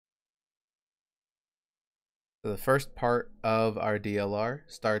So the first part of our DLR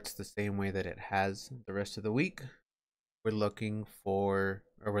starts the same way that it has the rest of the week. We're looking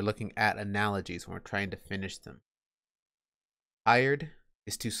at analogies when we're trying to finish them. Tired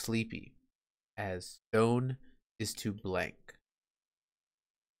is to sleepy, as stone is to blank.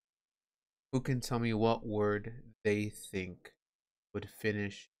 Who can tell me what word they think would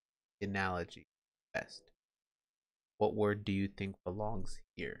finish the analogy best? What word do you think belongs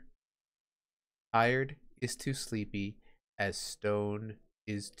here? Tired is to sleepy, as stone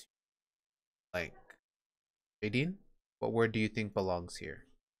is to blank. Jadine, what word do you think belongs here?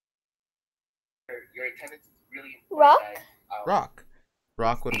 Your attendance is really Rock? important. Rock.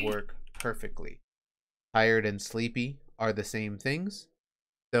 Rock would work perfectly. Tired and sleepy are the same things.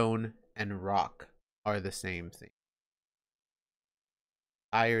 Stone and rock are the same thing.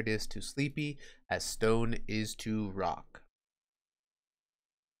 Tired is to sleepy, as stone is to rock.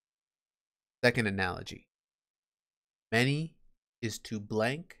 Second analogy. Many is to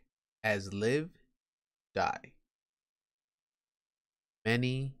blank, as live, die.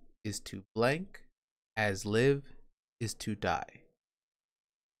 Many is to blank, as live is to die.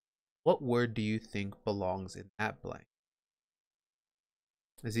 What word do you think belongs in that blank?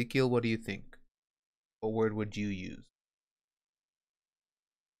 Ezekiel, what do you think? What word would you use?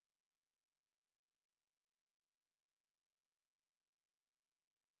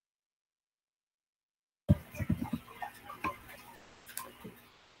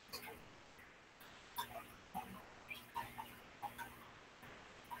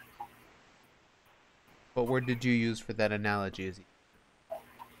 What word did you use for that analogy, Ezekiel?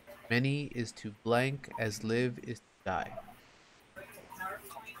 Many is to blank, as live is to die.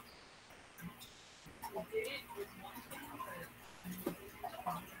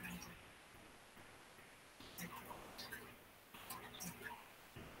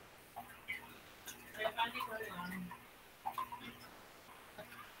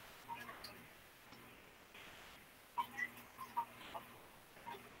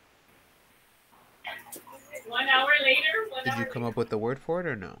 Did you come up with the word for it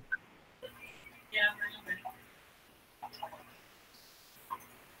or no?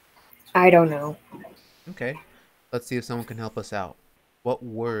 I don't know. Okay, let's see if someone can help us out. What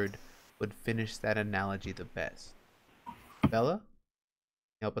word would finish that analogy the best? Bella,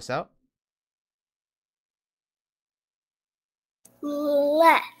 help us out.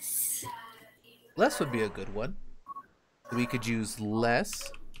 Less. Less would be a good one. We could use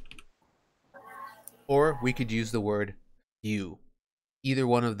less, or we could use the word few. Either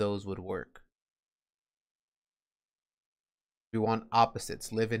one of those would work. We want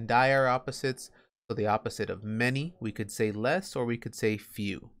opposites. Live and die are opposites. So the opposite of many, we could say less or we could say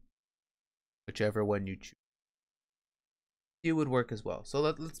few. Whichever one you choose. Few would work as well. So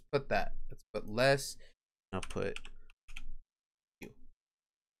let's put that. Let's put less. I'll put few.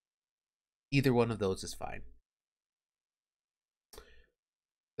 Either one of those is fine.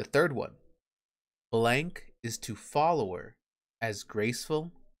 The third one. Blank is to follower, as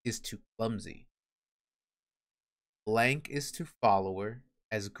graceful is to clumsy. Blank is to follower,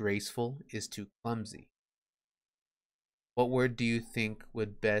 as graceful is to clumsy. What word do you think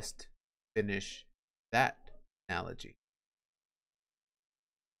would best finish that analogy?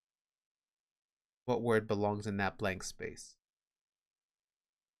 What word belongs in that blank space?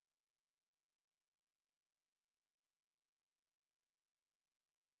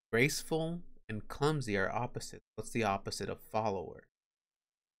 Graceful and clumsy are opposites. What's the opposite of follower?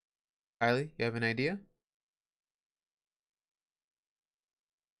 Kylie, you have an idea?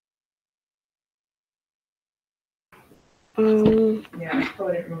 Yeah, I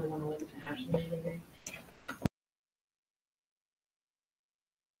probably didn't really want to live to Ashley maybe.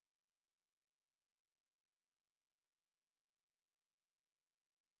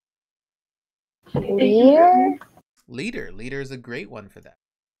 Leader? Leader. Leader is a great one for that.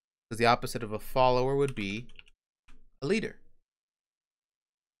 Because the opposite of a follower would be a leader.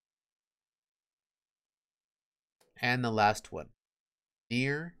 And the last one.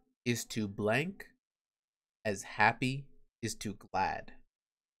 Near is to blank, as happy is to glad.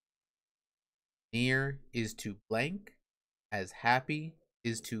 Near is to blank, as happy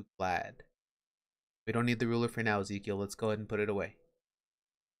is to glad. We don't need the ruler for now, Ezekiel. Let's go ahead and put it away.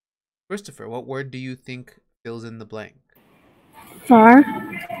 Christopher, what word do you think fills in the blank? Far.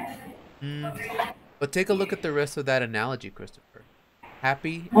 But take a look at the rest of that analogy, Christopher.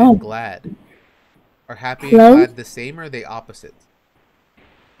 Happy Oh. and glad. Are happy and Close? glad the same or are they opposites?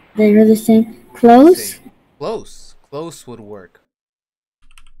 They are the same. Close? Same. Close. Close would work.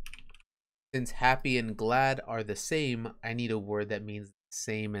 Since happy and glad are the same, I need a word that means the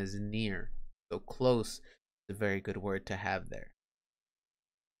same as near. So close is a very good word to have there.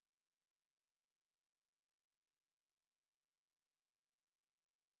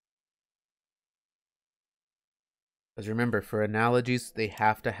 Because remember, for analogies, they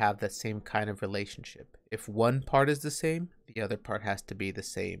have to have that same kind of relationship. If one part is the same, the other part has to be the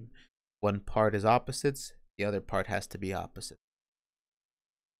same. One part is opposites, the other part has to be opposite.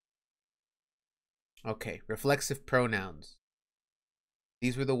 Okay, reflexive pronouns.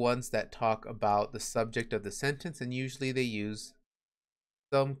 These were the ones that talk about the subject of the sentence, and usually they use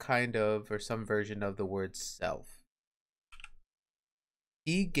some kind of or some version of the word self.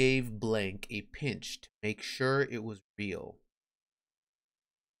 He gave blank a pinch to make sure it was real.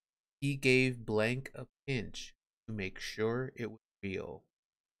 He gave blank a pinch to make sure it was real.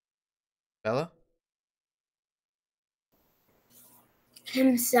 Bella?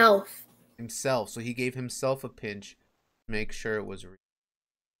 Himself. Himself. So he gave himself a pinch to make sure it was real.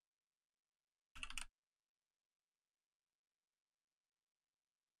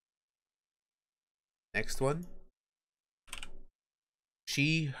 Next one.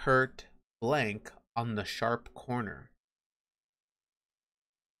 She hurt blank on the sharp corner.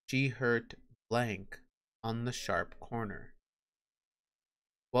 She hurt blank on the sharp corner.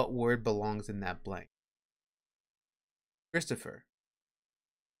 What word belongs in that blank? Christopher.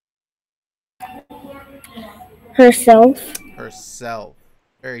 Herself. Herself.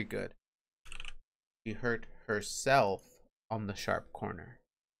 Very good. She hurt herself on the sharp corner.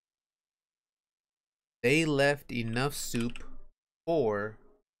 They left enough soup for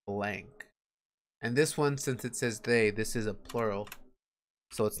blank. And this one, since it says they, this is a plural.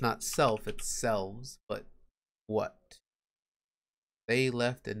 So it's not self, it's selves. But what? They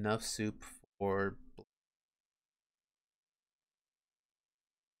left enough soup for blank.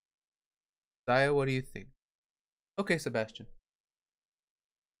 Zaya, what do you think? Okay, Sebastian.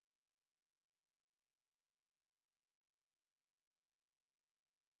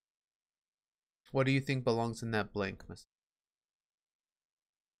 What do you think belongs in that blank, Miss?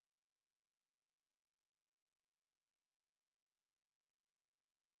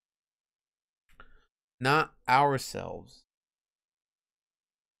 Not ourselves.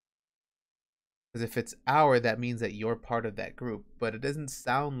 Because if it's our, that means that you're part of that group. But it doesn't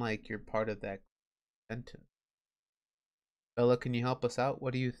sound like you're part of that sentence. Bella, can you help us out?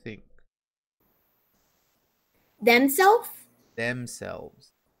 What do you think? Themself?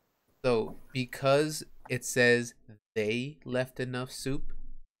 Themselves. So because it says they left enough soup,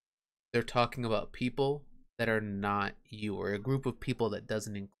 they're talking about people that are not you, or a group of people that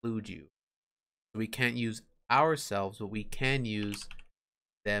doesn't include you. We can't use ourselves, but we can use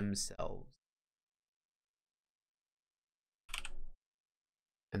themselves.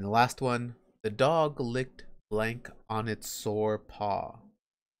 And the last one, the dog licked blank on its sore paw.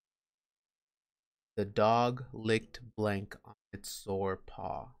 The dog licked blank on its sore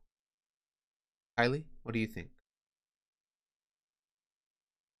paw. Kylie, what do you think?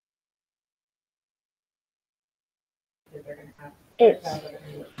 It's.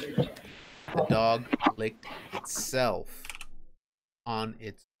 The dog licked itself on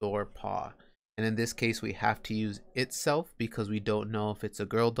its sore paw. And in this case, we have to use itself because we don't know if it's a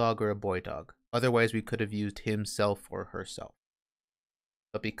girl dog or a boy dog. Otherwise, we could have used himself or herself.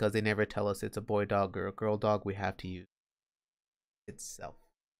 But because they never tell us it's a boy dog or a girl dog, we have to use itself.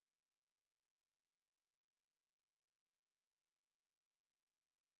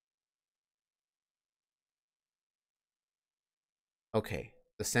 Okay,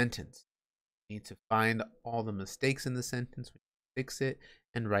 the sentence. We need to find all the mistakes in the sentence, fix it,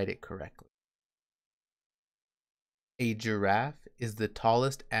 and write it correctly. A giraffe is the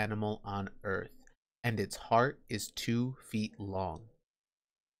tallest animal on earth, and its heart is 2 feet long.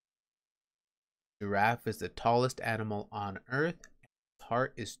 Giraffe is the tallest animal on earth, and its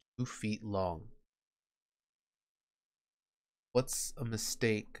heart is 2 feet long. What's a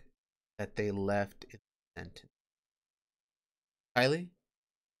mistake that they left in the sentence? Kylie?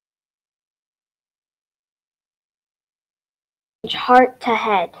 Heart to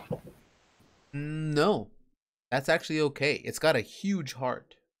head. No, that's actually okay. It's got a huge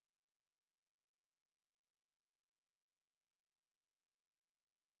heart.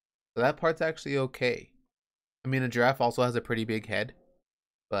 So that part's actually okay. I mean, a giraffe also has a pretty big head,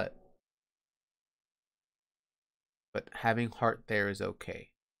 but having heart there is okay.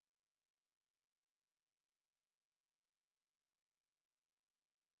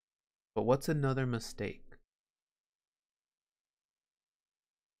 But what's another mistake?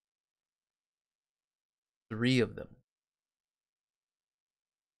 Three of them.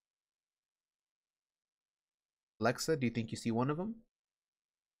 Alexa, do you think you see one of them?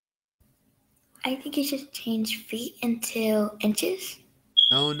 I think you should change feet into inches.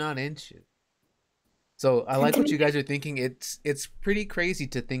 No, not inches. So I like what you Centimeters? guys are thinking. It's pretty crazy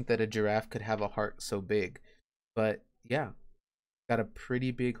to think that a giraffe could have a heart so big. But yeah, got a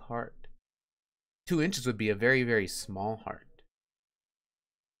pretty big heart. 2 inches would be a very, very small heart.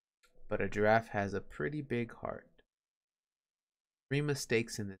 But a giraffe has a pretty big heart. 3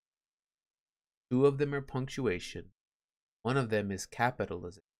 mistakes in this. 2 of them are punctuation. 1 of them is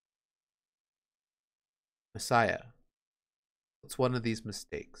capitalization. Messiah, what's one of these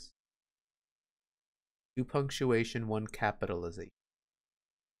mistakes? 2 punctuation, 1 capitalization.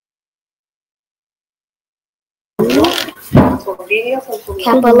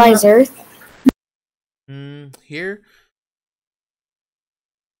 Capitalize Earth. Here,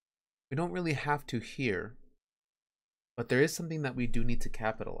 we don't really have to here, but there is something that we do need to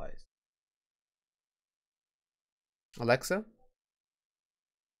capitalize. Alexa?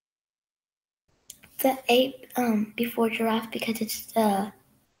 The A before giraffe because it's the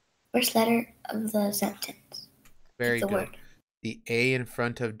first letter of the sentence. Very the good. word. The A in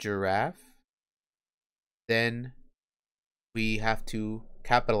front of giraffe, then we have to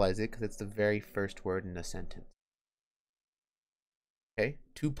capitalize it because it's the very first word in the sentence. Okay,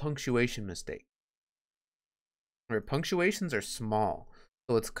 2 punctuation mistakes. Right, punctuations are small,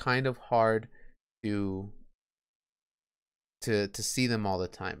 so it's kind of hard to see them all the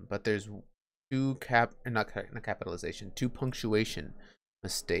time. But there's 2 not capitalization, 2 punctuation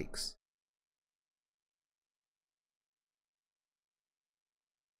mistakes.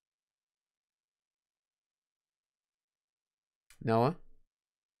 Noah,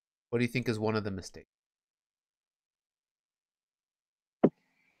 what do you think is one of the mistakes?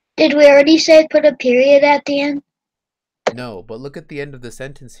 Did we already say put a period at the end? No, but look at the end of the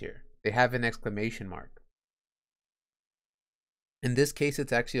sentence here. They have an exclamation mark. In this case,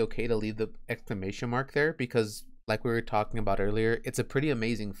 it's actually okay to leave the exclamation mark there because, like we were talking about earlier, it's a pretty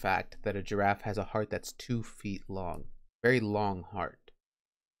amazing fact that a giraffe has a heart that's 2 feet long. Very long heart.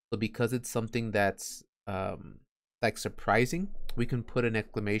 So because it's something that's like surprising, we can put an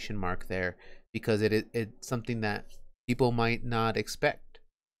exclamation mark there because it's something that people might not expect.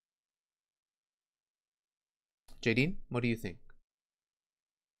 Jadine, what do you think?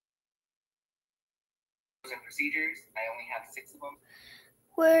 And procedures. I only have 6 of them.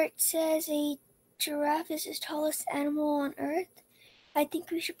 Where it says a giraffe is the tallest animal on earth, I think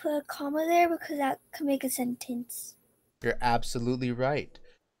we should put a comma there because that can make a sentence. You're absolutely right.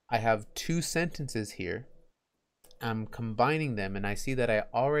 I have 2 sentences here. I'm combining them and I see that I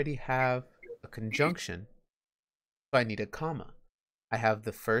already have a conjunction, so I need a comma. I have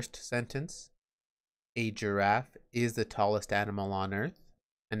the first sentence, a giraffe is the tallest animal on earth.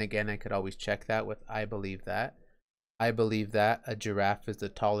 And again, I could always check that with I believe that. I believe that a giraffe is the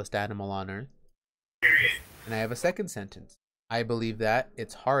tallest animal on earth. And I have a second sentence. I believe that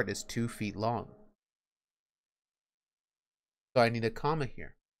its heart is 2 feet long. So I need a comma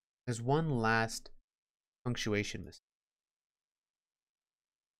here. There's one last punctuation mistake.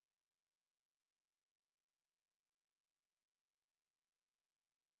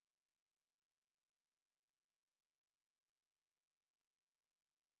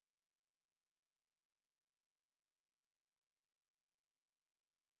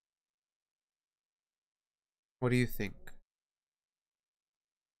 What do you think?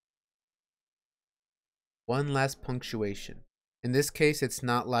 One last punctuation. In this case, it's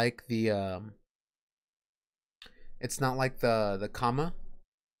not like the comma.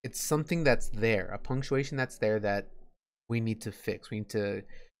 It's something that's there, a punctuation that's there that we need to fix. We need to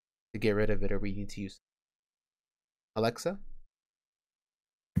get rid of it, or we need to use it. Alexa?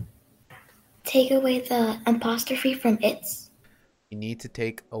 Take away the apostrophe from its. You need to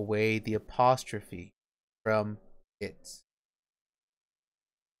take away the apostrophe from its.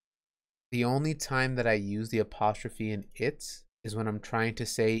 The only time that I use the apostrophe in its is when I'm trying to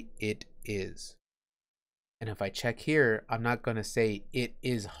say it is. And if I check here, I'm not going to say it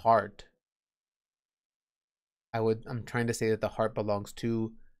is heart. I'm trying to say that the heart belongs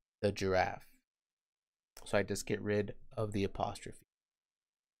to the giraffe. So I just get rid of the apostrophe.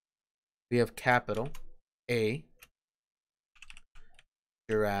 We have capital A.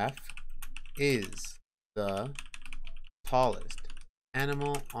 Giraffe is the tallest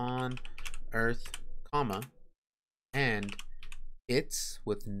animal on earth, comma, and its,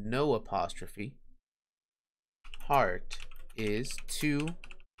 with no apostrophe, heart is 2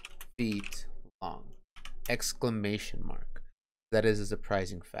 feet long. Exclamation mark. That is a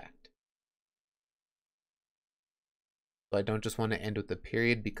surprising fact. So I don't just want to end with a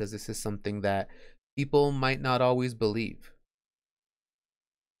period because this is something that people might not always believe.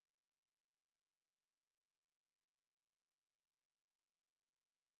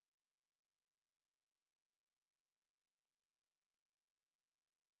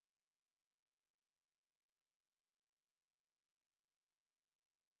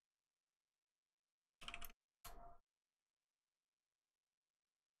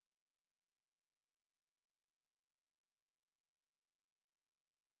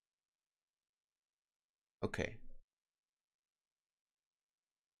 Okay.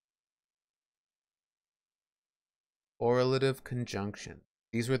 Correlative conjunction.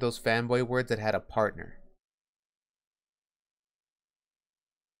 These were those fanboy words that had a partner.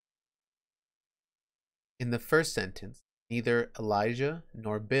 In the first sentence, neither Elijah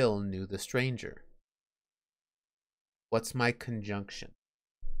nor Bill knew the stranger. What's my conjunction?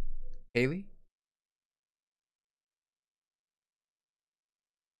 Haley?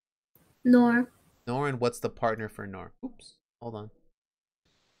 Nor. Nor, and what's the partner for nor? Oops, hold on.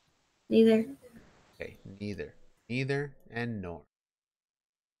 Neither. Okay, neither. Neither and nor.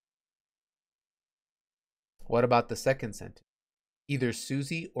 What about the second sentence? Either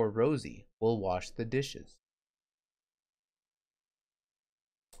Susie or Rosie will wash the dishes.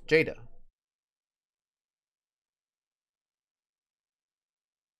 Jada.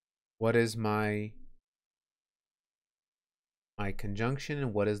 What is my conjunction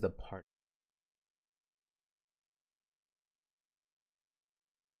and what is the part?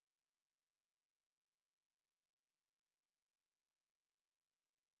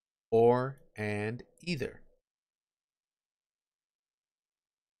 Or and either.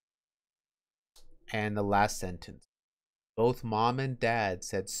 And the last sentence. Both mom and dad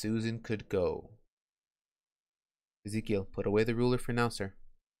said Susan could go. Ezekiel, put away the ruler for now, sir.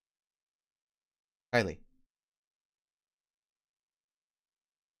 Kylie.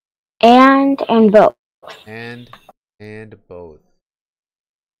 And both. And both.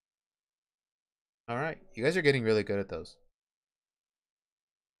 All right. You guys are getting really good at those.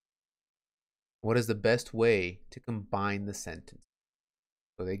 What is the best way to combine the sentence?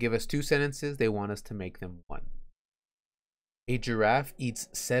 So they give us two sentences. They want us to make them one. A giraffe eats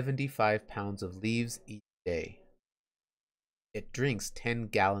 75 pounds of leaves each day. It drinks 10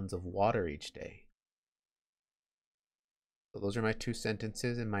 gallons of water each day. So those are my two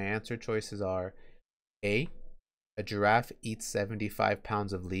sentences, and my answer choices are A, a giraffe eats 75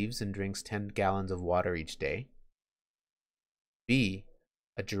 pounds of leaves and drinks 10 gallons of water each day. B,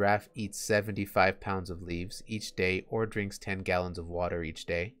 a giraffe eats 75 pounds of leaves each day or drinks 10 gallons of water each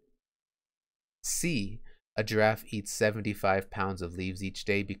day. C, a giraffe eats 75 pounds of leaves each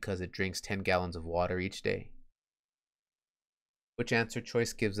day because it drinks 10 gallons of water each day. Which answer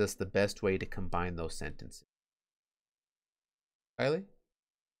choice gives us the best way to combine those sentences? Kylie?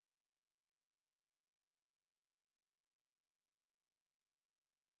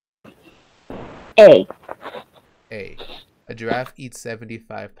 A. A. A giraffe eats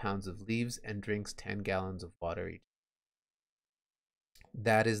 75 pounds of leaves and drinks 10 gallons of water each.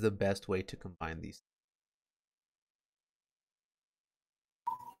 That is the best way to combine these.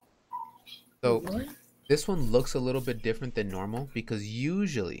 So this one looks a little bit different than normal because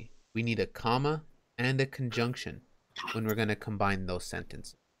usually we need a comma and a conjunction when we're going to combine those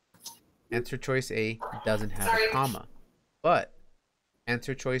sentences. Answer choice A doesn't have a comma, but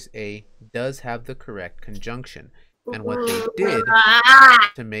answer choice A does have the correct conjunction. And what they did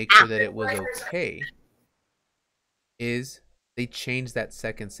to make sure that it was okay is they changed that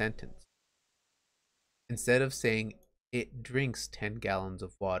second sentence. Instead of saying it drinks 10 gallons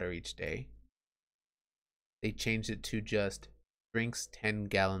of water each day, they changed it to just drinks 10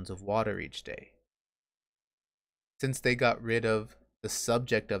 gallons of water each day. Since they got rid of the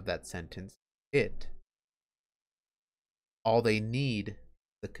subject of that sentence, it, all they need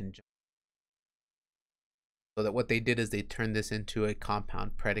the conjunction. So that what they did is they turned this into a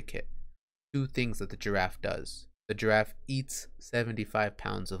compound predicate. Two things that the giraffe does. The giraffe eats 75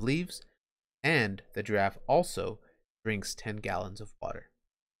 pounds of leaves, and the giraffe also drinks 10 gallons of water.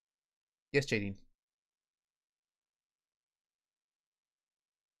 Yes, Jadine?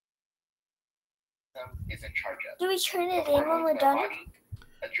 Is in charge of. Do we turn it in when we're done?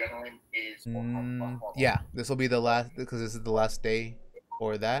 Adrenaline is Yeah, this will be the last, because this is the last day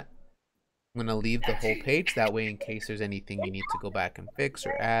for that. I'm going to leave the whole page. That way, in case there's anything you need to go back and fix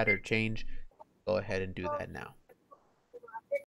or add or change, go ahead and do that now.